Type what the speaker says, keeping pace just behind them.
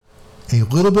A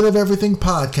Little Bit of Everything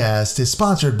podcast is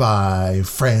sponsored by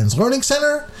Friends Learning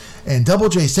Center and Double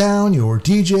J Sound, your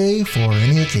DJ for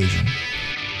any occasion.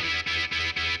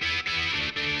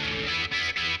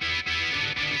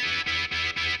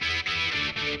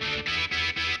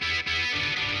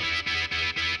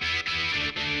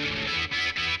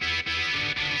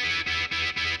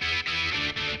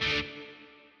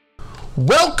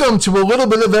 Welcome to A Little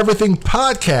Bit of Everything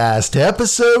podcast,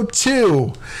 episode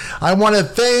 2. I want to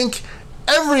thank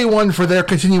everyone for their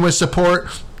continuous support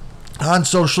on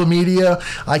social media.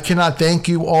 I cannot thank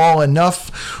you all enough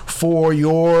for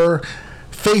your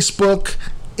Facebook,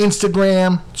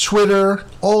 Instagram, Twitter,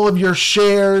 all of your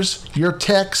shares, your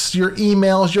texts, your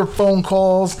emails, your phone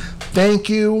calls. Thank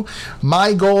you.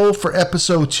 My goal for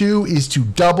episode 2 is to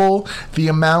double the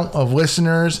amount of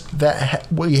listeners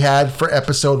that we had for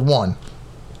episode 1.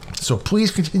 So please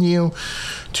continue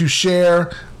to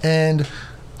share and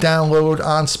download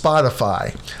on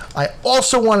Spotify. I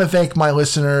also want to thank my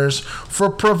listeners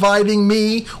for providing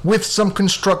me with some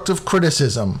constructive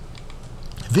criticism.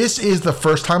 This is the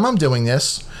first time I'm doing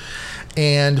this,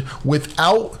 and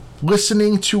without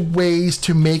listening to ways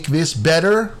to make this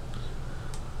better,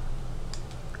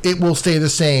 it will stay the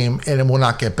same and it will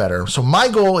not get better. So my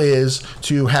goal is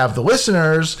to have the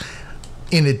listeners,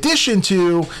 in addition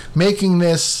to making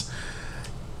this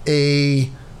a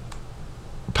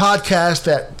podcast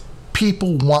that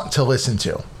people want to listen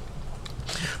to.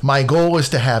 My goal is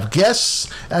to have guests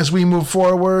as we move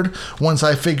forward. Once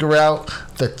I figure out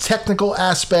the technical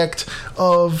aspect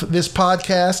of this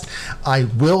podcast, I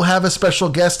will have a special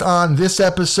guest on this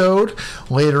episode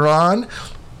later on.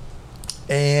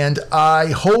 And I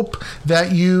hope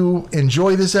that you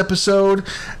enjoy this episode,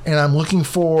 and I'm looking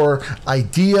for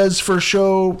ideas for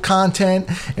show content.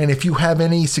 And if you have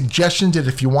any suggestions that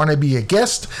if you want to be a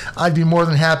guest, I'd be more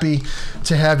than happy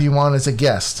to have you on as a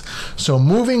guest. So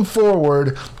moving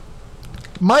forward,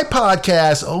 my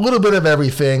podcast, A Little Bit of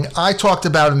Everything, I talked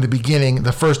about in the beginning,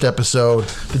 the first episode,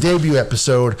 the debut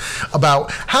episode,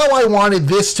 about how I wanted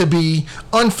this to be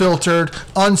unfiltered,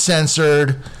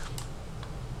 uncensored.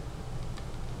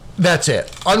 That's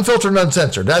it. Unfiltered and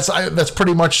uncensored. That's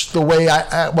pretty much the way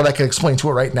what I can explain to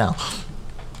it right now.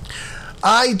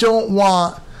 I don't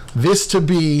want this to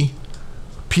be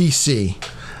PC.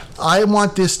 I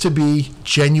want this to be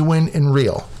genuine and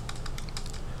real.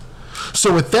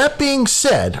 So with that being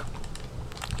said,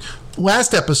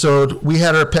 last episode we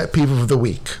had our pet peeve of the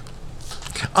week.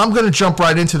 I'm going to jump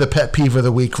right into the pet peeve of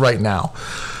the week right now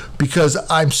because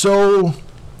I'm so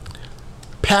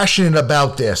passionate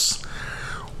about this.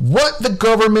 What the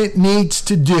government needs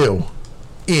to do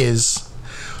is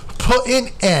put an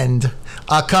end,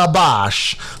 a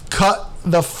kibosh, cut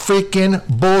the freaking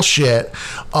bullshit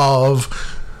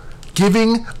of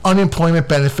giving unemployment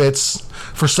benefits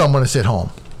for someone to sit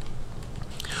home.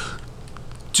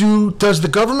 Does the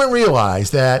government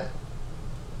realize that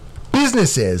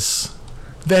businesses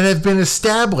that have been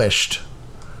established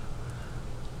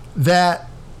that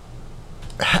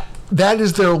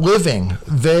is their living.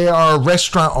 They are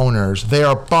restaurant owners. They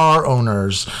are bar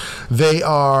owners. They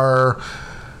are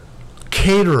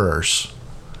caterers.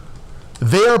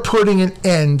 They are putting an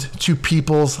end to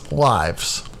people's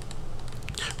lives.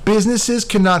 Businesses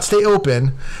cannot stay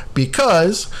open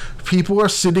because people are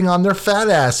sitting on their fat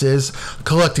asses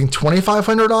collecting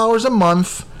 $2,500 a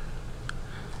month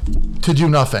to do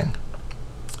nothing.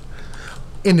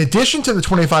 In addition to the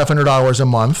 $2,500 a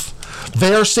month,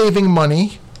 they are saving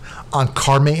money on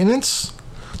car maintenance.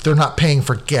 They're not paying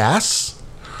for gas.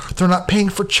 They're not paying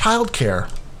for childcare.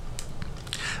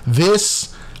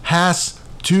 This has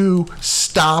to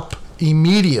stop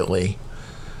immediately.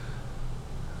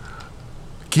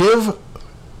 Give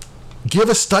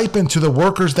a stipend to the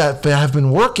workers that have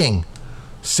been working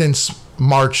since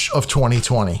March of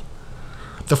 2020.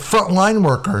 The frontline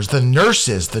workers, the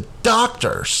nurses, the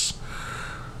doctors,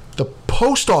 the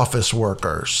post office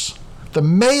workers, the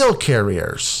mail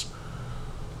carriers.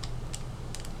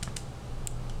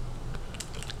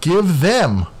 Give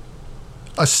them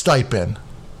a stipend.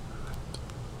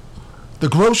 The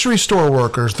grocery store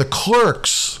workers, the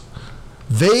clerks,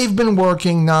 they've been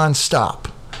working nonstop.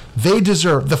 They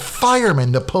deserve. The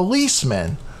firemen, the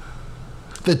policemen,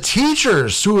 the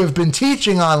teachers who have been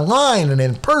teaching online and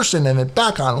in person and then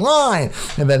back online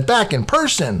and then back in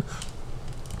person.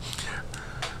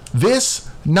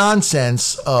 This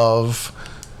nonsense of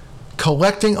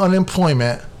collecting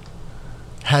unemployment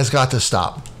has got to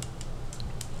stop.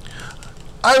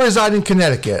 I reside in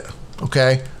Connecticut,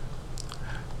 okay?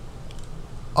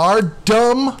 Our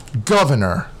dumb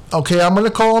governor, okay, I'm going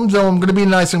to call him dumb. I'm going to be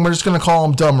nice and we're just going to call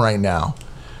him dumb right now.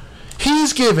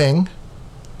 He's giving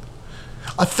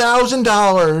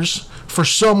 $1,000 for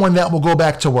someone that will go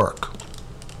back to work.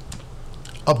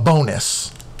 A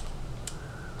bonus.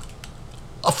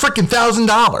 A freaking $1,000.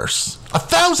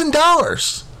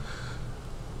 $1,000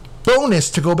 bonus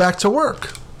to go back to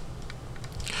work.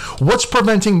 What's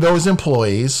preventing those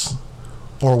employees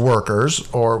or workers,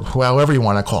 or however you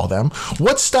want to call them,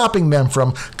 what's stopping them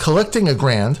from collecting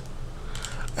 $1,000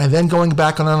 and then going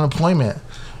back on unemployment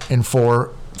in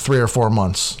 3 or 4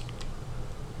 months?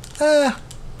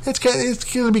 It's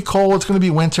going to be cold. It's going to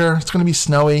be winter. It's going to be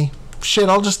snowy. Shit,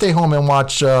 I'll just stay home and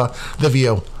watch The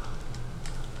View.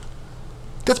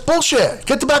 That's bullshit.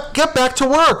 Get back to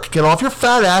work. Get off your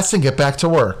fat ass and get back to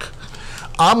work.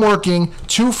 I'm working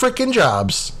 2 freaking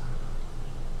jobs.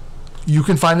 You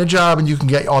can find a job and you can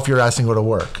get off your ass and go to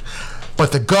work.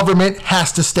 But the government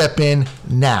has to step in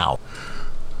now.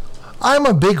 I'm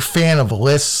a big fan of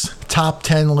lists, top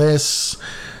 10 lists,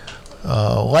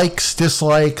 likes,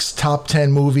 dislikes, top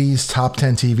 10 movies, top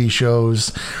 10 TV shows.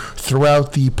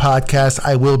 Throughout the podcast,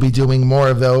 I will be doing more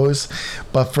of those.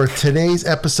 But for today's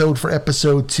episode, for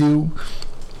episode 2,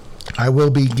 I will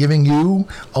be giving you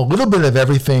a little bit of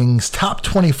everything's top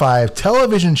 25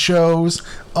 television shows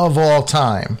of all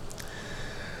time.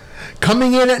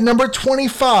 Coming in at number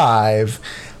 25,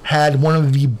 had one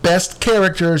of the best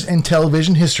characters in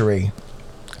television history.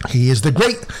 He is the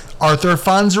great Arthur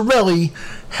Fonzarelli.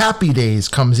 Happy Days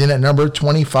comes in at number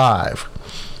 25.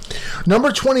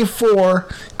 Number 24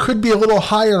 could be a little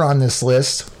higher on this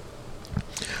list.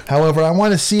 However, I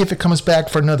want to see if it comes back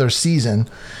for another season.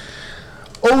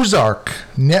 Ozark,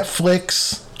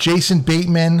 Netflix, Jason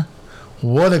Bateman.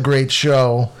 What a great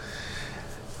show.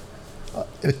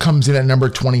 It comes in at number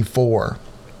 24.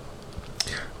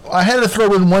 I had to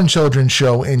throw in one children's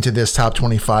show into this top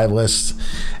 25 list.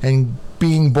 And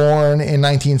being born in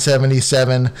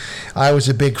 1977, I was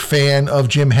a big fan of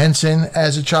Jim Henson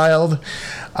as a child.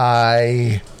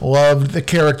 I loved the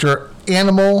character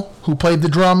Animal, who played the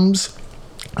drums.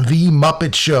 The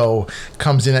Muppet Show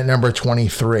comes in at number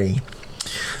 23.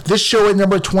 This show at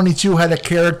number 22 had a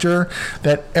character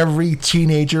that every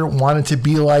teenager wanted to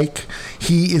be like.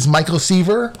 He is Michael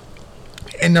Seaver.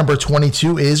 And number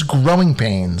 22 is Growing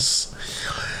Pains.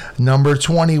 Number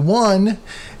 21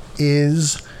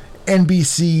 is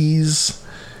NBC's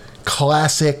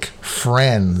classic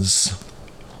Friends.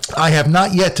 I have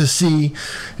not yet to see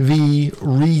the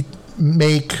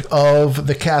remake of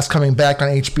the cast coming back on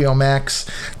HBO Max.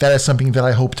 That is something that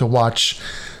I hope to watch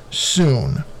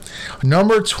soon.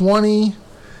 Number 20,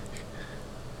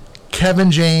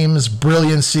 Kevin James'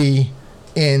 brilliancy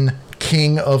in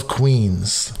King of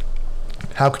Queens.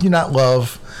 How can you not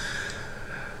love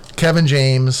Kevin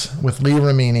James with Lee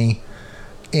Remini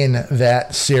in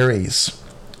that series?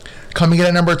 Coming in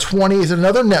at number 20 is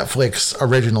another Netflix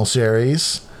original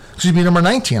series. Excuse me, number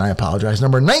 19, I apologize.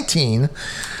 Number 19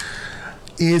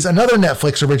 is another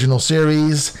Netflix original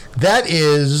series. That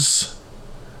is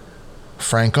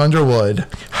Frank Underwood,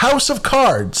 House of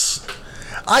Cards.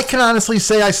 I can honestly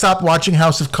say I stopped watching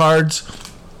House of Cards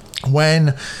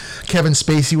when Kevin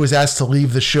Spacey was asked to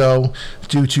leave the show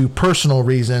due to personal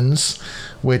reasons,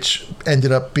 which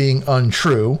ended up being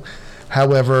untrue.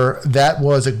 However, that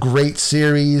was a great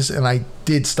series, and I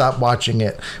did stop watching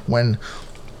it when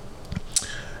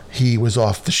he was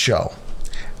off the show.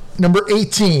 Number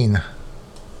 18,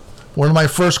 one of my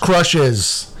first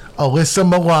crushes, Alyssa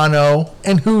Milano,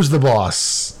 and Who's the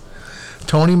Boss?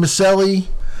 Tony Maselli,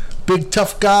 big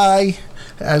tough guy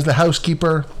as the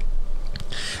housekeeper,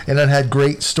 and it had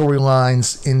great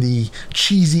storylines in the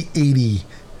cheesy 80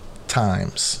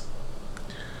 times.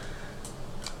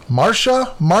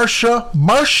 Marsha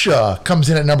comes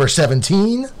in at number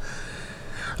 17.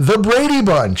 The Brady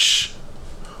Bunch.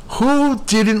 Who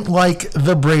didn't like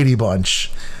The Brady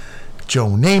Bunch? Joe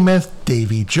Namath,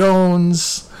 Davy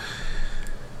Jones.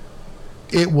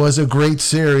 It was a great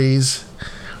series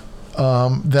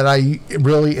that I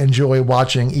really enjoy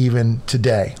watching even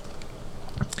today.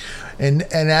 And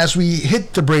as we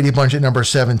hit the Brady Bunch at number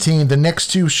 17, the next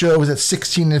two shows at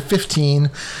 16 and 15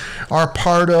 are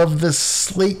part of the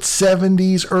late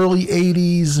 70s, early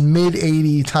 80s, mid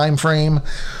 80s time frame.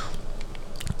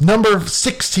 Number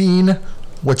 16,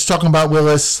 what's talking about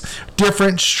Willis,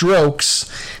 Different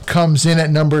Strokes, comes in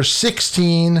at number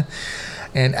 16,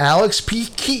 and Alex P.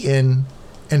 Keaton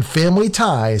and Family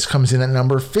Ties comes in at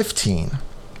number 15.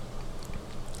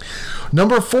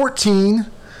 Number 14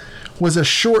 was a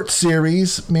short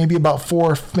series, maybe about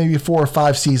 4 or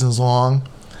 5 seasons long.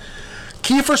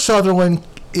 Kiefer Sutherland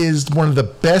is one of the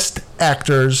best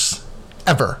actors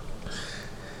ever.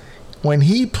 When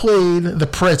he played the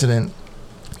president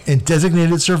in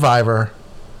Designated Survivor,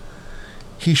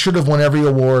 he should have won every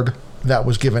award that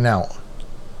was given out.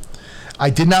 I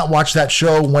did not watch that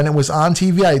show when it was on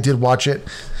TV. I did watch it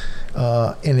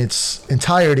in its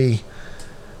entirety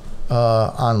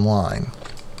online.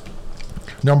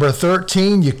 Number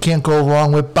 13, you can't go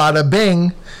wrong with Bada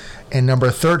Bing. And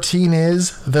number 13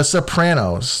 is The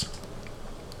Sopranos.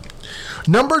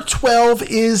 Number 12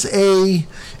 is a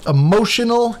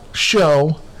emotional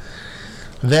show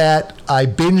that I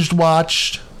binged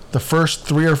watched the first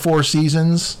 3 or 4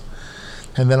 seasons,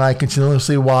 and then I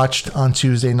continuously watched on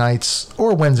Tuesday nights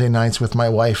or Wednesday nights with my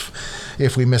wife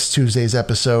if we missed Tuesday's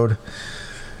episode.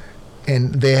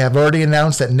 And they have already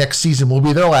announced that next season will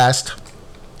be their last.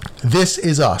 This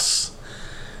Is Us.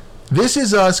 This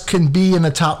Is Us can be in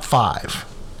the top 5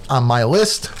 on my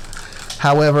list.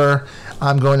 However,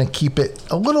 I'm going to keep it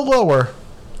a little lower,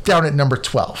 down at number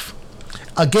 12.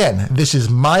 Again, this is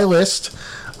my list.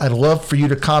 I'd love for you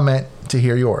to comment to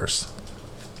hear yours.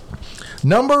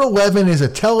 Number 11 is a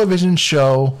television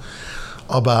show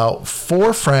about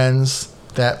 4 friends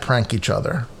that prank each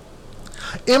other.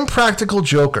 Impractical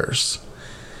Jokers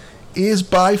is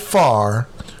by far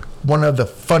one of the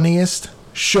funniest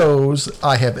shows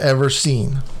I have ever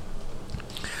seen.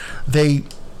 They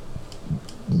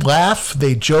laugh,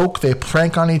 they joke, they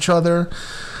prank on each other,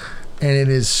 and it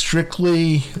is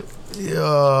strictly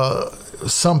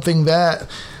something that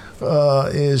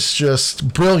is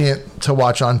just brilliant to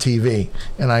watch on TV,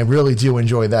 and I really do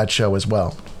enjoy that show as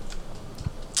well.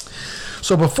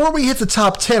 So before we hit the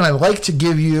top 10, I'd like to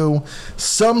give you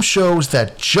some shows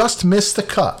that just missed the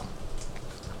cut.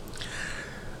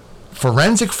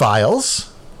 Forensic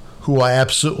Files, who I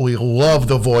absolutely love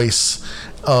the voice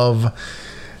of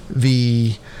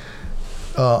the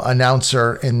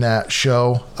announcer in that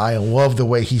show. I love the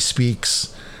way he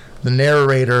speaks. The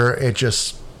narrator,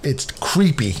 it's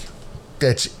creepy.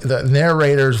 The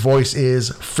narrator's voice is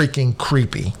freaking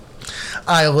creepy.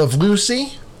 I Love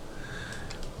Lucy,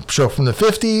 show from the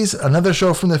 50s, another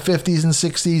show from the 50s and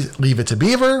 60s, Leave It to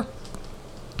Beaver,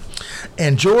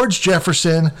 and George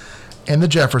Jefferson and the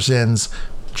Jeffersons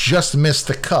just missed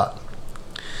the cut.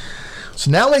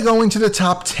 So now we go into the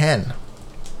top 10.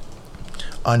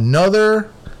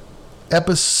 Another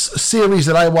series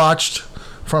that I watched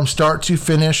from start to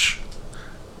finish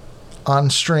on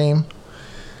stream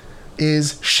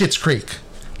is Schitt's Creek.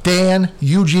 Dan,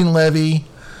 Eugene Levy,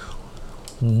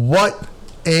 what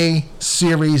a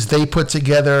series they put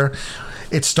together.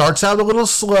 It starts out a little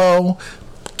slow.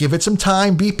 Give it some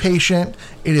time. Be patient.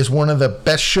 It is one of the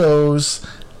best shows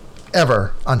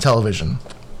ever on television.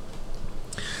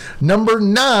 Number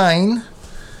 9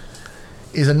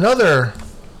 is another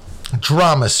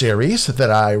drama series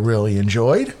that I really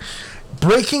enjoyed.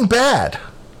 Breaking Bad.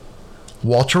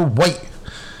 Walter White.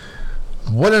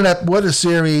 What a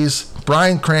series.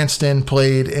 Bryan Cranston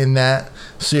played in that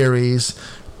series,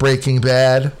 Breaking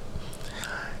Bad,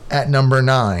 at number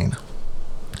 9.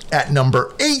 At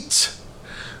number 8,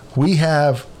 we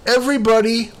have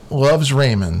Everybody Loves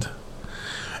Raymond.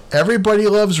 Everybody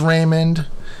Loves Raymond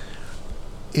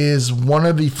is one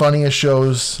of the funniest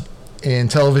shows in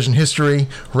television history.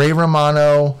 Ray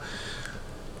Romano,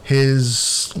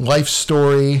 his life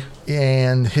story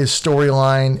and his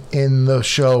storyline in the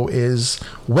show is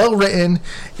well written,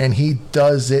 and he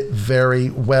does it very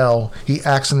well. He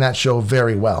acts in that show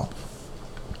very well.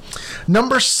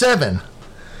 Number 7,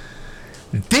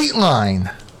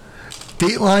 Dateline.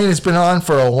 Dateline has been on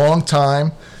for a long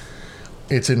time.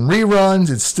 It's in reruns.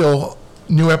 It's still,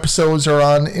 new episodes are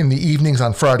on in the evenings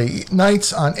on Friday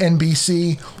nights on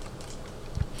NBC.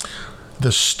 The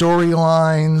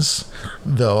storylines,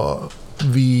 the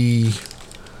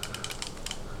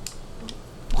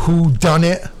who done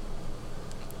it,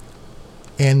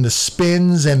 and the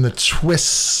spins and the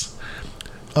twists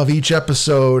of each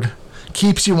episode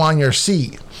keeps you on your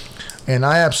seat. And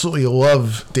I absolutely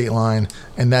love Dateline,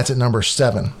 and that's at number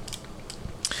 7.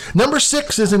 Number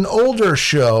 6 is an older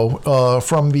show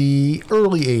from the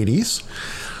early 80s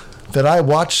that I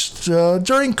watched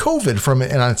during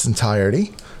COVID in its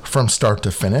entirety, from start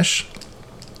to finish.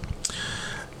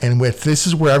 And this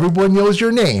is where everyone knows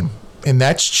your name, and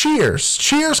that's Cheers.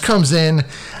 Cheers comes in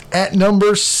at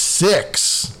number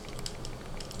 6.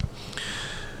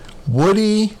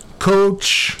 Woody,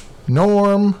 Coach,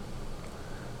 Norm.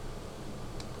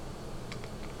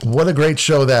 What a great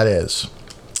show that is.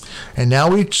 And now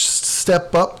we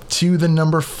step up to the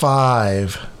number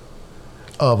 5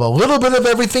 of A Little Bit of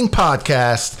Everything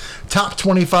podcast, top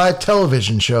 25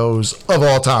 television shows of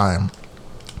all time.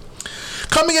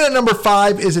 Coming in at number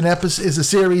 5 is a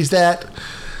series that,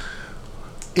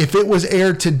 if it was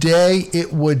aired today,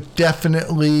 it would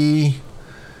definitely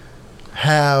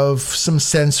have some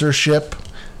censorship.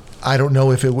 I don't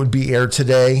know if it would be aired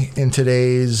today in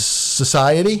today's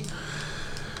society.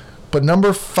 But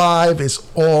number 5 is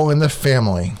All in the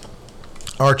Family.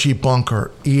 Archie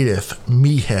Bunker, Edith,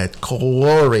 Meathead,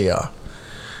 Gloria.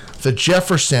 The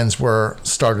Jeffersons were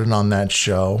started on that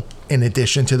show, in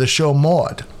addition to the show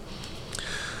Maude.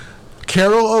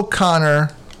 Carol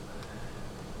O'Connor,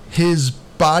 his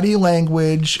body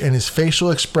language and his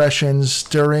facial expressions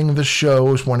during the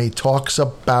shows when he talks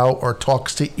about or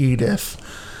talks to Edith,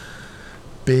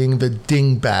 being the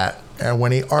dingbat, and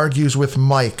when he argues with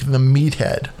Mike, the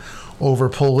meathead, over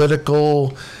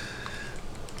political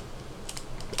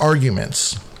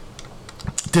arguments,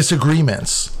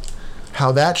 disagreements,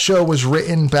 how that show was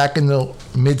written back in the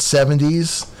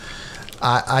mid-70s,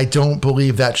 I don't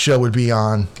believe that show would be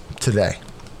on today.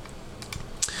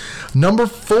 Number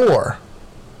 4,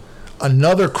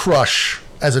 another crush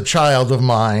as a child of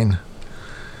mine,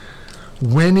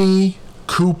 Winnie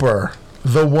Cooper,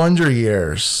 The Wonder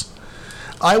Years.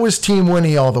 I was Team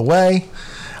Winnie all the way.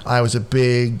 I was a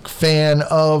big fan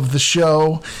of the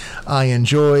show. I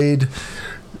enjoyed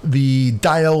the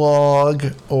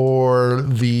dialogue or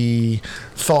the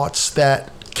thoughts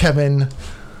that Kevin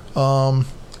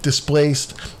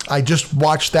displaced. I just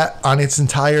watched that on its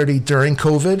entirety during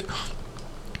COVID.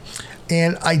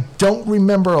 And I don't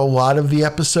remember a lot of the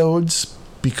episodes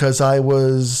because I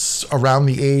was around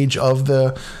the age of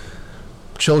the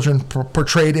children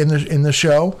portrayed in the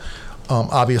show.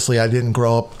 Obviously, I didn't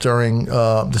grow up during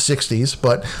the 60s,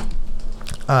 but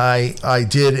I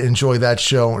did enjoy that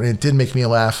show, and it did make me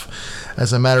laugh.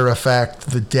 As a matter of fact,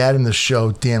 the dad in the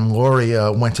show, Dan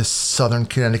Lauria, went to Southern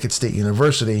Connecticut State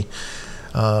University,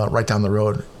 right down the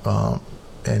road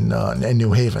in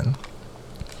New Haven.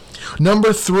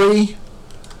 Number 3,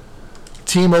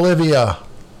 Team Olivia,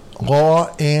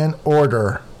 Law and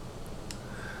Order.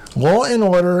 Law and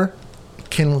Order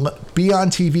can be on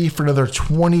TV for another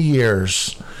 20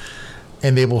 years,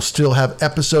 and they will still have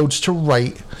episodes to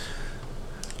write.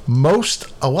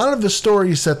 A lot of the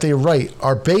stories that they write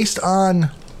are based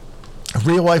on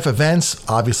real life events.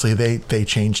 Obviously, they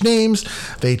change names,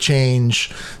 they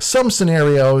change some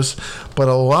scenarios, but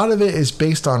a lot of it is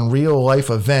based on real life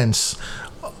events,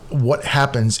 what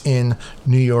happens in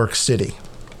New York City.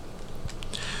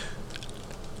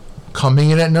 Coming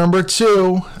in at number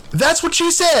 2, That's What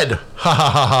She Said. Ha ha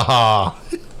ha ha ha.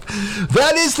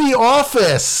 That is The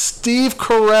Office. Steve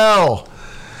Carell.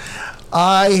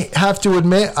 I have to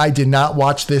admit, I did not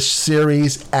watch this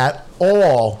series at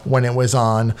all when it was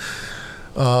on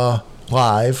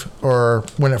live or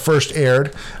when it first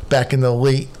aired back in the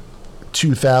late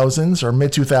 2000s or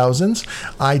mid 2000s.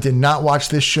 I did not watch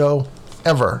this show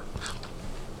ever.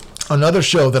 Another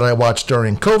show that I watched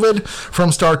during COVID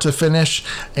from start to finish,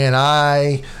 and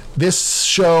this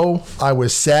show, I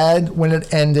was sad when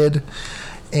it ended,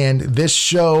 and this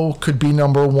show could be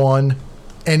number 1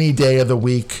 any day of the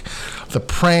week. The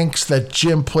pranks that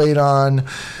Jim played on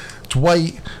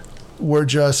Dwight were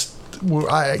just,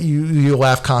 you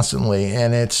laugh constantly,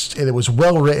 and it was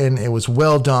well written, it was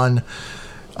well done.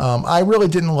 I really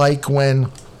didn't like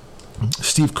when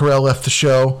Steve Carell left the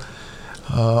show.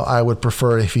 I would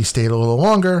prefer if he stayed a little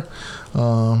longer,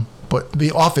 but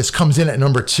The Office comes in at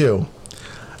number 2,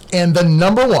 and the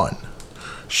number 1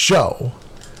 show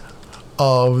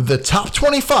of the top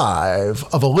 25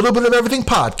 of A Little Bit of Everything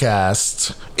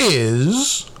podcast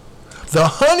is The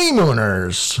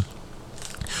Honeymooners.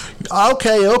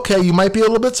 Okay, you might be a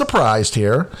little bit surprised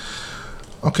here.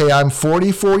 Okay, I'm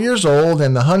 44 years old,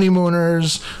 and The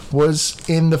Honeymooners was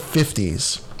in the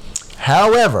 50s.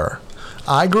 However,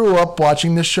 I grew up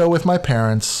watching this show with my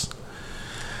parents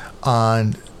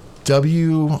on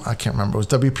I can't remember, it was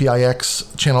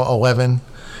WPIX channel 11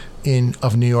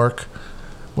 of New York,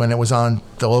 when it was on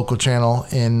the local channel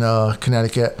in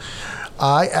Connecticut.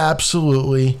 I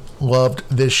absolutely loved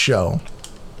this show.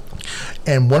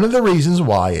 And one of the reasons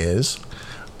why is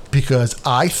because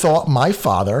I thought my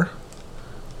father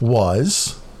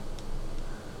was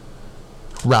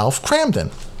Ralph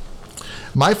Cramden.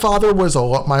 My father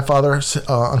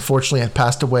unfortunately had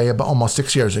passed away about almost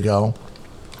 6 years ago.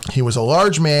 He was a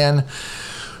large man,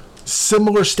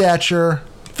 similar stature,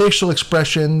 facial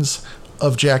expressions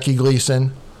of Jackie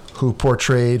Gleason, who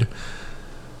portrayed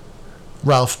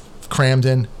Ralph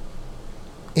Cramden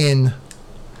in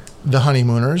The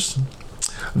Honeymooners.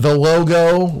 The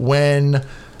logo, when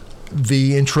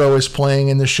the intro is playing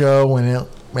in the show,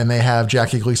 when they have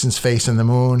Jackie Gleason's face in the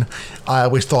moon, I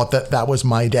always thought that was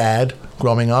my dad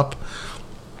growing up.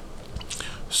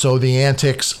 So the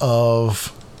antics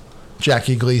of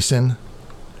Jackie Gleason,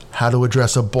 how to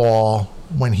address a ball,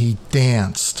 when he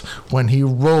danced, when he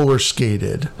roller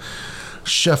skated,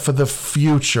 Chef of the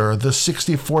Future, the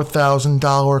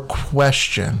 $64,000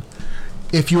 question.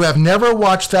 If you have never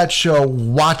watched that show,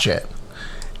 watch it.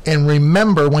 And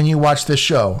remember when you watch the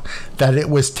show that it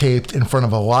was taped in front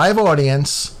of a live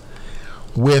audience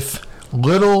with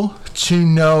little to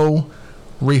no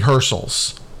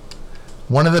rehearsals.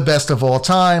 One of the best of all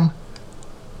time,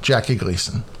 Jackie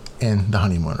Gleason in The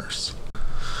Honeymooners.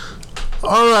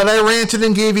 All right, I ranted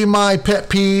and gave you my pet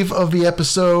peeve of the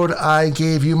episode. I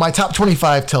gave you my top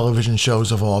 25 television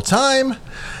shows of all time.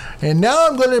 And now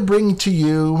I'm going to bring to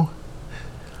you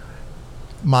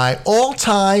my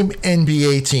all-time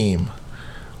NBA team.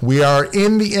 We are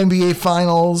in the NBA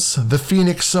Finals. The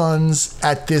Phoenix Suns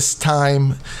at this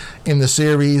time in the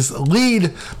series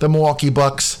lead the Milwaukee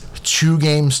Bucks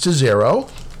 2-0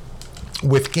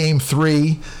 with Game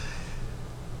 3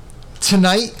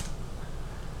 tonight.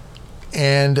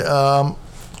 And I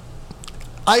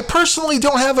personally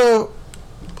don't have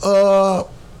a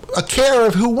care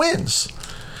of who wins.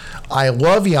 I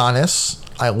love Giannis.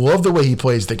 I love the way he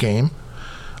plays the game.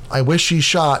 I wish he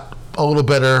shot a little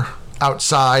better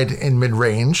outside in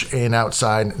mid-range and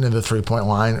outside in the three-point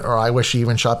line, or I wish he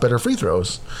even shot better free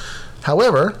throws.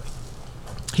 However,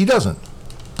 he doesn't.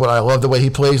 But I love the way he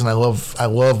plays, and I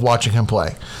love watching him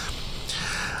play.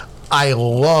 I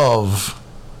love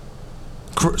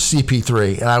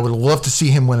CP3, and I would love to see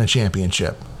him win a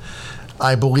championship.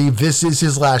 I believe this is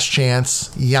his last chance.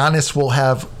 Giannis will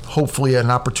have, hopefully,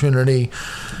 an opportunity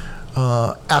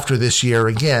after this year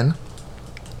again.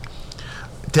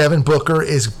 Devin Booker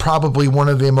is probably one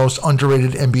of the most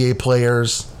underrated NBA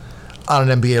players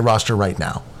on an NBA roster right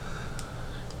now.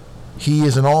 He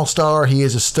is an all-star. He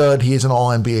is a stud. He is an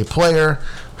all-NBA player.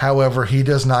 However, he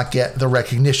does not get the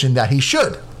recognition that he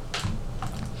should.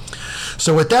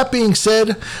 So with that being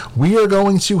said, we are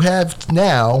going to have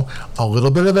now a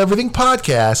Little Bit of Everything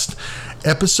podcast.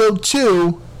 Episode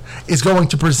 2 is going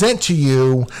to present to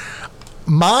you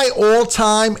my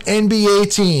all-time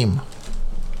NBA team.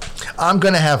 I'm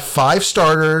going to have 5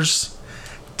 starters,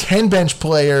 10 bench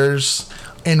players,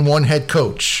 and 1 head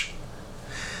coach.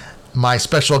 My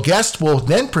special guest will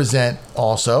then present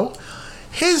also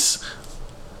his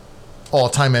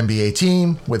all-time NBA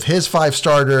team with his 5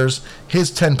 starters,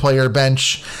 his 10-player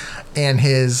bench, and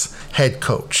his head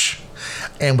coach.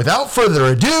 And without further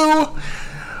ado,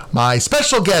 my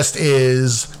special guest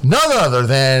is none other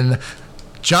than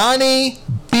Johnny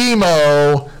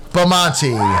Bimo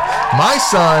Bamonte, my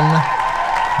son,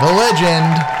 the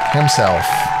legend himself.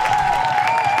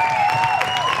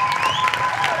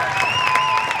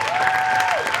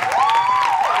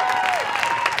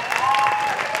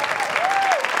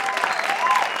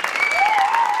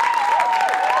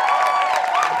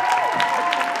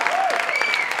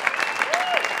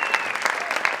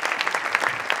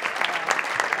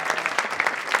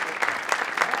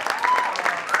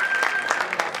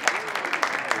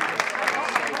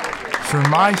 For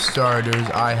my starters,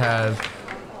 I have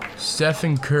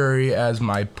Stephen Curry as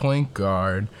my point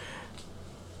guard.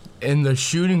 In the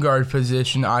shooting guard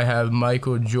position, I have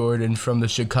Michael Jordan from the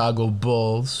Chicago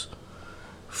Bulls.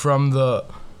 From the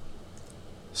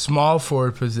small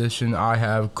forward position, I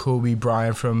have Kobe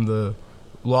Bryant from the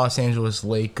Los Angeles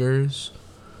Lakers.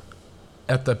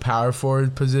 At the power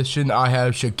forward position, I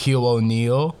have Shaquille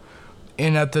O'Neal.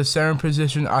 And at the center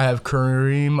position, I have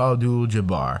Kareem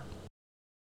Abdul-Jabbar.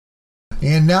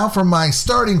 And now for my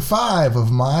starting 5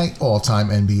 of my all-time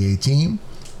NBA team.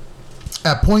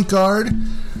 At point guard,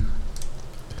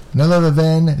 none other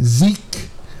than Zeke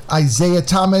Isaiah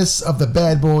Thomas of the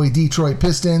bad boy Detroit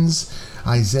Pistons.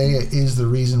 Isaiah is the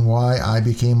reason why I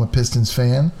became a Pistons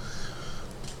fan.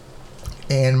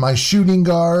 And my shooting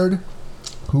guard,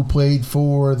 who played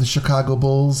for the Chicago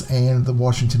Bulls and the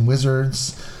Washington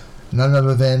Wizards, none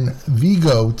other than the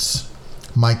GOAT,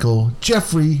 Michael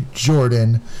Jeffrey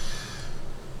Jordan.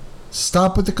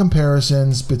 Stop with the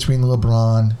comparisons between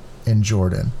LeBron and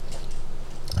Jordan.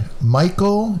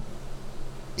 Michael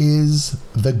is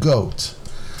the GOAT.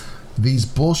 These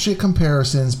bullshit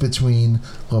comparisons between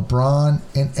LeBron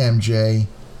and MJ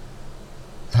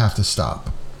have to stop.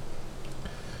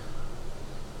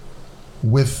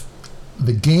 With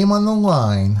the game on the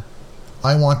line,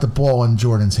 I want the ball in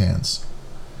Jordan's hands.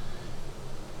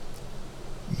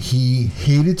 He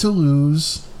hated to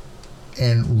lose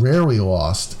and rarely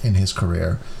lost in his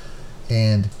career,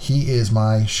 and he is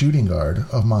my shooting guard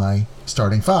of my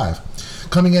starting 5.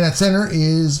 Coming in at center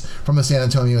is, from the San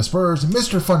Antonio Spurs,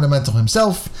 Mr. Fundamental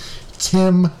himself,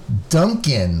 Tim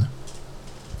Duncan.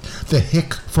 The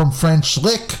hick from French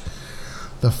Lick,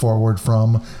 the forward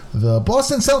from the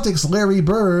Boston Celtics, Larry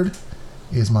Bird,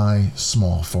 is my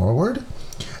small forward.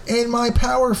 And my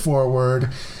power forward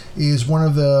is one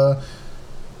of the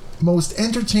most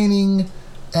entertaining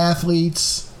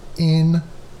athletes in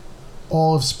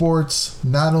all of sports,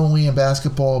 not only in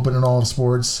basketball, but in all of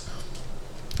sports.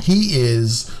 He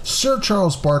is Sir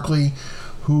Charles Barkley,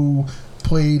 who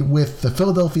played with the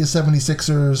Philadelphia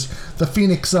 76ers, the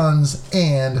Phoenix Suns,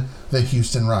 and the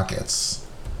Houston Rockets.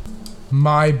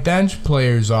 My bench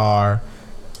players are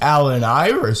Allen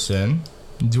Iverson,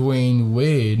 Dwayne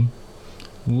Wade,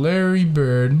 Larry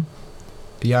Bird,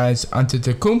 Giannis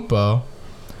Antetokounmpo,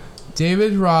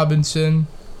 David Robinson,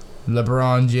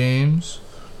 LeBron James,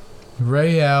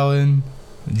 Ray Allen,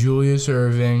 Julius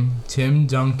Erving, Tim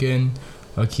Duncan,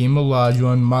 Hakeem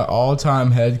Olajuwon. My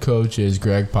all-time head coach is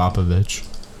Greg Popovich.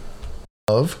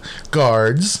 Of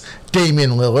guards,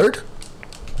 Damian Lillard,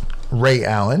 Ray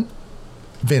Allen,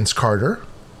 Vince Carter.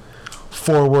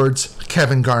 Forwards,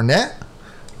 Kevin Garnett,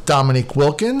 Dominique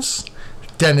Wilkins,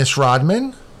 Dennis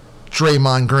Rodman,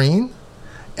 Draymond Green,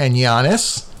 and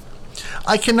Giannis.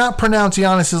 I cannot pronounce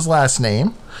Giannis's last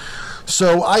name,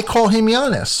 so I call him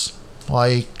Giannis,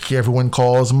 like everyone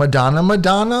calls Madonna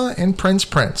Madonna and Prince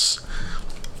Prince.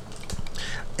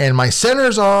 And my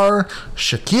centers are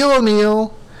Shaquille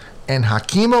O'Neal and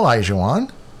Hakeem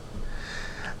Olajuwon.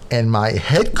 And my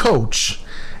head coach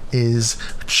is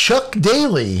Chuck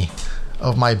Daly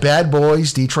of my bad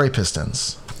boys Detroit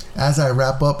Pistons. As I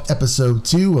wrap up episode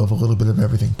 2 of A Little Bit of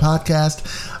Everything podcast,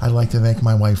 I'd like to thank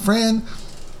my wife Fran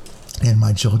and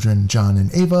my children John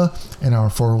and Ava and our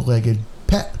 4-legged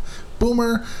pet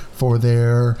Boomer for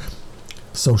their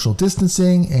social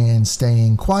distancing and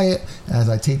staying quiet as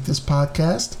I tape this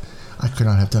podcast. I could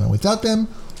not have done it without them.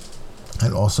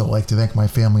 I'd also like to thank my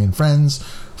family and friends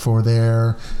for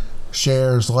their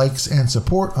shares, likes, and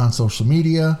support on social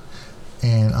media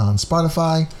and on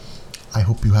Spotify. I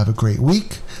hope you have a great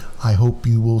week. I hope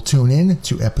you will tune in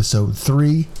to episode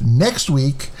 3 next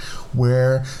week,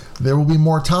 where there will be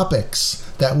more topics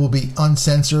that will be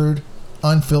uncensored,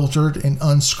 unfiltered, and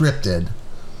unscripted.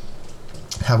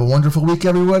 Have a wonderful week,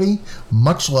 everybody.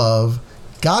 Much love.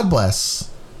 God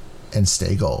bless, and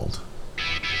stay gold.